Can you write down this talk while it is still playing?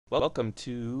Welcome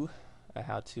to a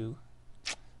how-to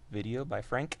video by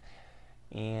Phrank,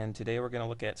 and today we're going to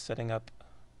look at setting up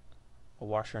a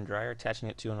washer and dryer, attaching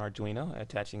it to an Arduino,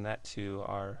 attaching that to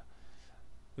our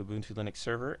Ubuntu Linux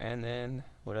server, and then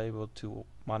we're able to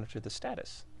monitor the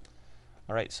status.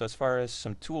 Alright, so as far as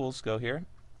some tools go here,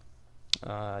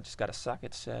 just got a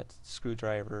socket set,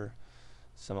 screwdriver,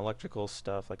 some electrical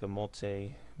stuff like a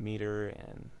multimeter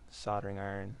and soldering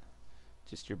iron,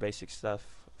 just your basic stuff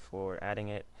for adding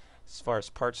it. As far as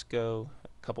parts go,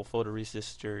 a couple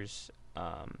photoresistors,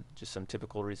 just some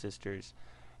typical resistors,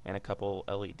 and a couple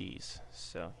LEDs.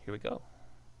 So here we go.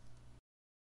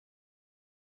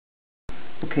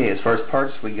 Okay, as far as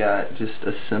parts, we got just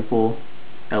a simple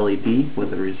LED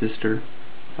with a resistor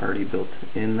already built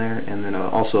in there, and then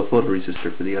also a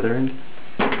photoresistor for the other end,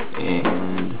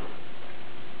 and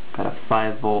got a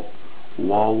 5-volt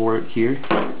wall wart here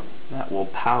that will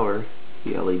power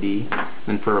the LED.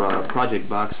 And for a project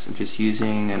box, I'm just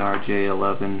using an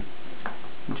RJ11,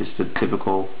 just a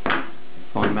typical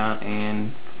phone mount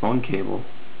and phone cable.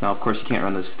 Now, of course, you can't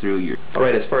run this through your...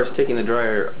 Alright, as far as taking the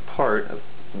dryer apart,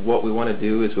 what we want to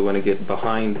do is we want to get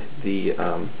behind the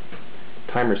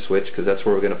timer switch, because that's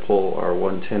where we're going to pull our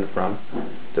 110 from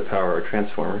to power our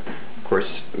transformer. Of course,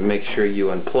 make sure you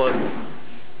unplug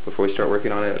before we start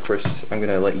working on it. Of course, I'm going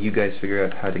to let you guys figure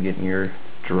out how to get in your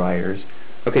dryers.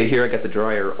 Okay, here I got the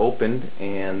dryer opened,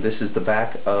 and this is the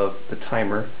back of the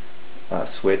timer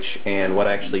switch, and what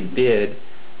I actually did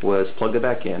was plug it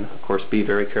back in. Of course, be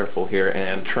very careful here,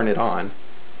 and turn it on.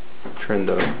 Turn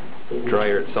the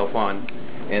dryer itself on,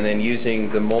 and then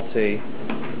using the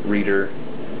multi-reader,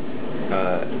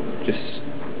 just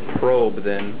probe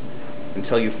then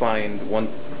until you find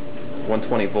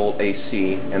 120 volt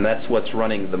AC, and that's what's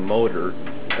running the motor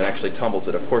that actually tumbles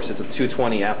it. Of course, it's a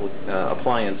 220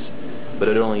 appliance, but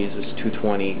it only uses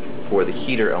 220 for the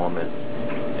heater element,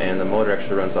 and the motor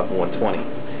actually runs off of 120.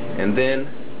 And then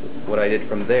what I did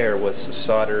from there was to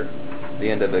solder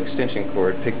the end of the extension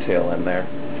cord pigtail in there,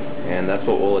 and that's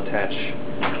what we'll attach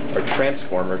our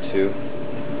transformer to.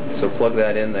 So plug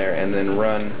that in there and then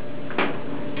run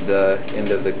the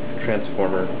end of the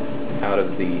transformer out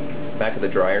of the back of the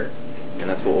dryer, and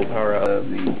that's what will power out of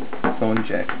the phone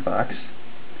jack box.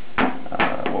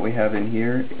 What we have in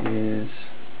here is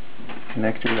a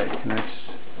connector that connects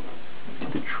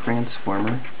to the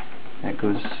transformer. That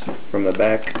goes from the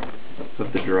back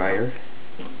of the dryer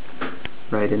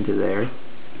right into there,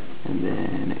 and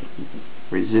then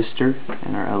a resistor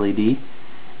and our LED, and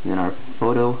then our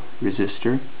photo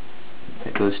resistor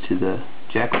that goes to the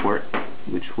jack port,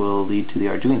 which will lead to the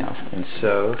Arduino. And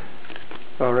so,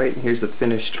 alright, here's the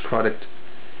finished product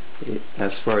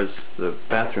as far as the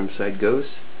bathroom side goes,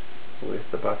 with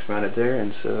the box mounted there.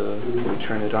 And so we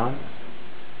turn it on,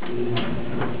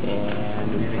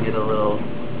 and we even get a little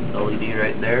LED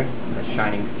right there that's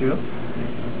shining through,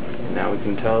 and now we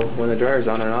can tell when the dryer's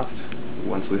on and off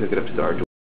once we hook it up to the Arduino.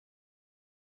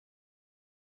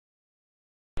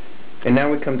 And now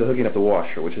we come to hooking up the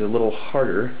washer, which is a little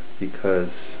harder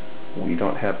because we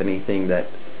don't have anything that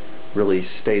really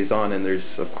stays on, and there's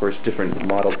of course different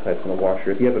model types on the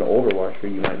washer. If you have an older washer,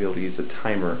 you might be able to use a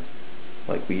timer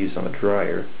like we use on a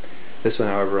dryer. This one,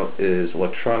 however, is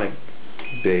electronic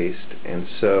based, and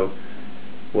so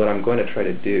what I'm going to try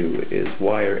to do is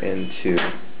wire into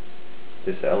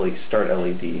this start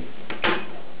LED,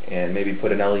 and maybe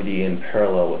put an LED in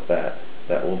parallel with that.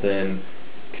 That will then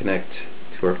connect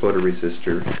to our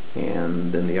photoresistor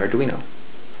and then the Arduino.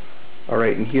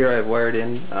 Alright, and here I've wired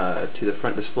in to the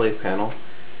front display panel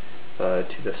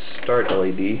to the start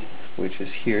LED, which is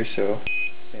here, so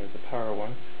same as the power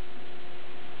one.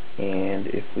 And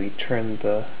if we turn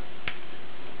the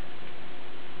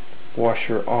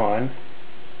washer on,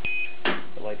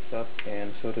 it lights up,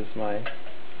 and so does my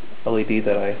LED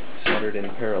that I soldered in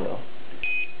parallel.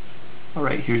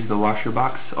 Alright, here's the washer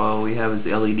box. All we have is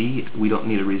the LED. We don't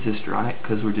need a resistor on it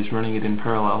because we're just running it in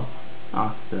parallel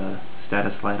off the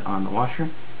status light on the washer,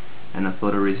 and a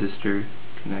photoresistor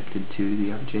connected to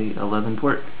the RJ11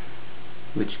 port,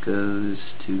 which goes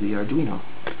to the Arduino.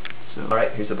 So,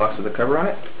 alright, here's the box with the cover on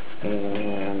it,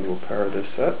 and we'll power this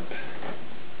up.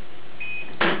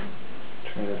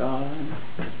 Turn it on,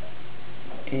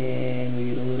 and we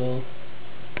get a little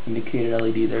indicator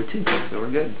LED there too, so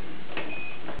we're good.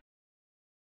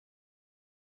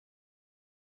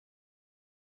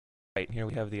 Right, here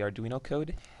we have the Arduino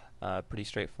code. Pretty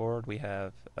straightforward. We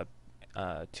have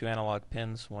 2 analog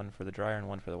pins, one for the dryer and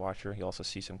one for the washer. You also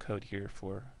see some code here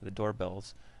for the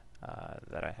doorbells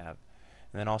that I have.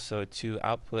 And then also 2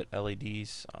 output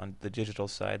LEDs on the digital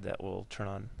side that will turn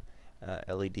on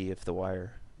LED if the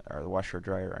wire or the washer or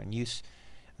dryer are in use.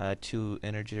 two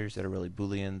integers that are really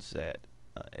booleans that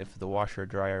if the washer or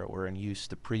dryer were in use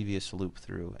the previous loop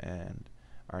through and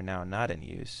are now not in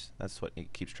use, that's what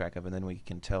it keeps track of, and then we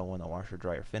can tell when the washer or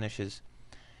dryer finishes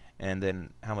and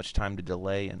then how much time to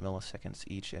delay in milliseconds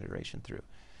each iteration through.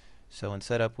 So in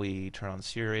setup we turn on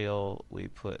serial, we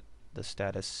put the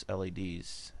status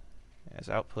LEDs as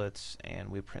outputs, and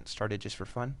we print started just for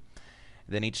fun.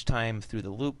 Then each time through the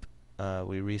loop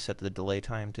we reset the delay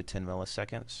time to 10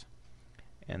 milliseconds.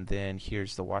 And then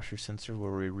here's the washer sensor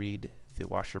where we read the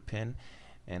washer pin,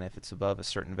 and if it's above a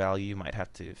certain value you might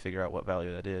have to figure out what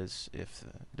value that is. If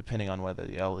depending on whether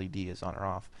the LED is on or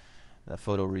off, the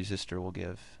photoresistor will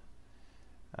give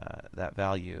that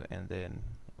value, and then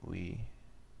we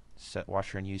set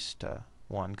washer in use to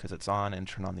 1 because it's on and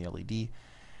turn on the LED.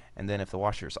 And then if the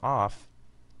washer is off,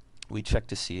 we check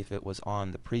to see if it was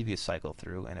on the previous cycle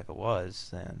through, and if it was,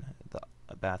 then the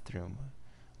bathroom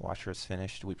washer is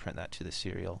finished. We print that to the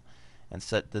serial and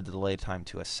set the delay time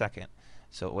to a second,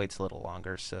 so it waits a little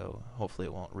longer, so hopefully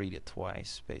it won't read it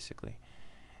twice basically.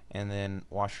 And then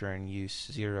washer in use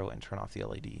 0 and turn off the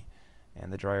LED.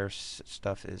 And the dryer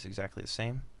stuff is exactly the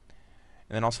same.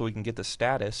 And then also we can get the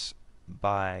status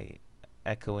by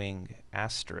echoing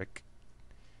asterisk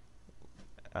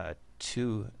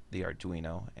to the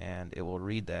Arduino, and it will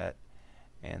read that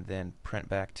and then print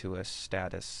back to us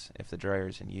status if the dryer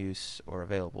is in use or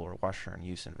available, or washer in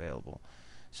use and available.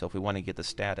 So if we want to get the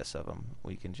status of them,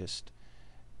 we can just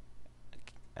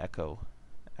echo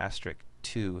asterisk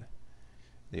to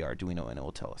the Arduino and it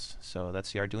will tell us. So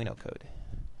that's the Arduino code.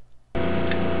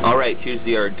 Alright, here's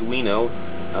the Arduino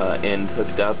end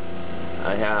hooked up.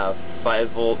 I have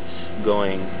 5 volts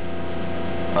going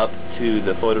up to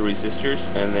the photoresistors,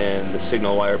 and then the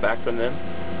signal wire back from them,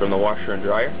 from the washer and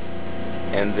dryer.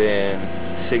 And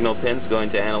then signal pins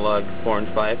going to analog 4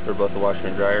 and 5 for both the washer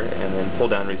and dryer, and then pull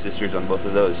down resistors on both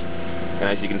of those. And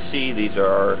as you can see, these are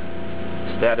our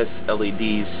status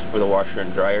LEDs for the washer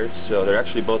and dryer, so they're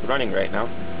actually both running right now.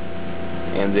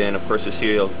 And then of course the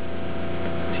serial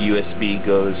to USB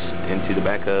goes into the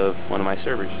back of one of my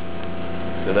servers.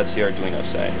 So that's the Arduino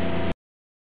side.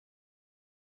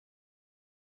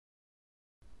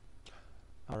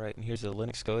 Alright, and here's the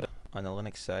Linux code. On the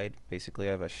Linux side, basically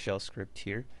I have a shell script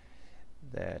here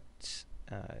that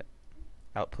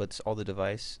outputs all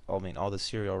the all the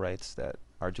serial writes that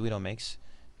Arduino makes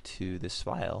to this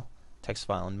file, text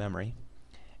file in memory,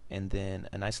 and then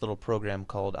a nice little program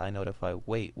called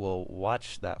iNotifyWait will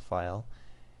watch that file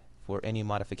for any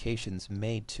modifications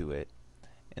made to it,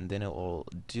 and then it will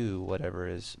do whatever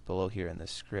is below here in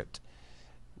this script,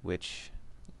 which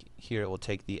here it will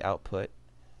take the output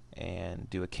and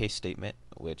do a case statement,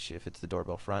 which if it's the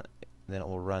doorbell front, then it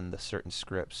will run the certain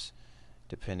scripts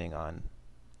depending on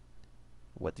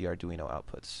what the Arduino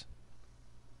outputs.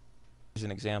 Here's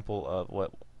an example of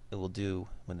what it will do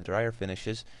when the dryer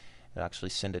finishes. It'll actually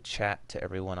send a chat to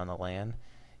everyone on the LAN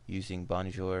using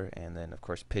Bonjour, and then of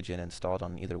course Pigeon installed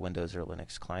on either Windows or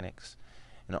Linux clients.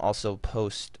 And it'll also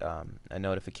post a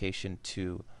notification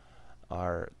to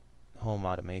our home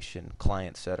automation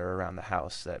clients that are around the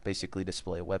house that basically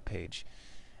display a web page.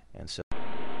 And so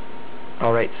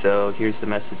Alright, so here's the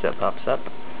message that pops up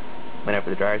whenever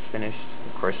the dryer's finished.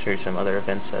 Of course, here's some other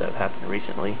events that have happened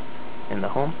recently in the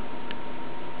home.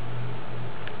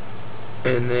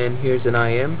 And then here's an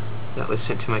IM that was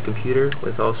sent to my computer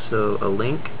with also a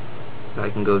link that I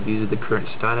can go view the current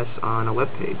status on a web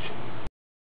page.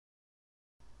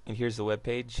 and here's the web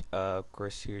page. Of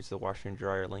course, here's the washer and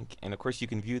dryer link, and of course you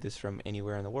can view this from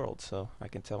anywhere in the world, so I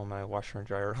can tell my washer and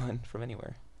dryer run from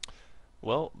anywhere.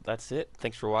 Well, that's it.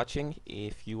 Thanks for watching.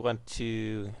 If you want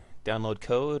to download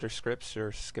code or scripts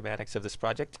or schematics of this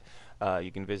project,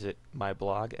 you can visit my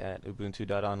blog at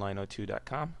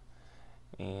ubuntu.online02.com,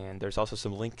 and there's also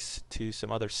some links to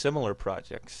some other similar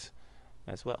projects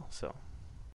as well. So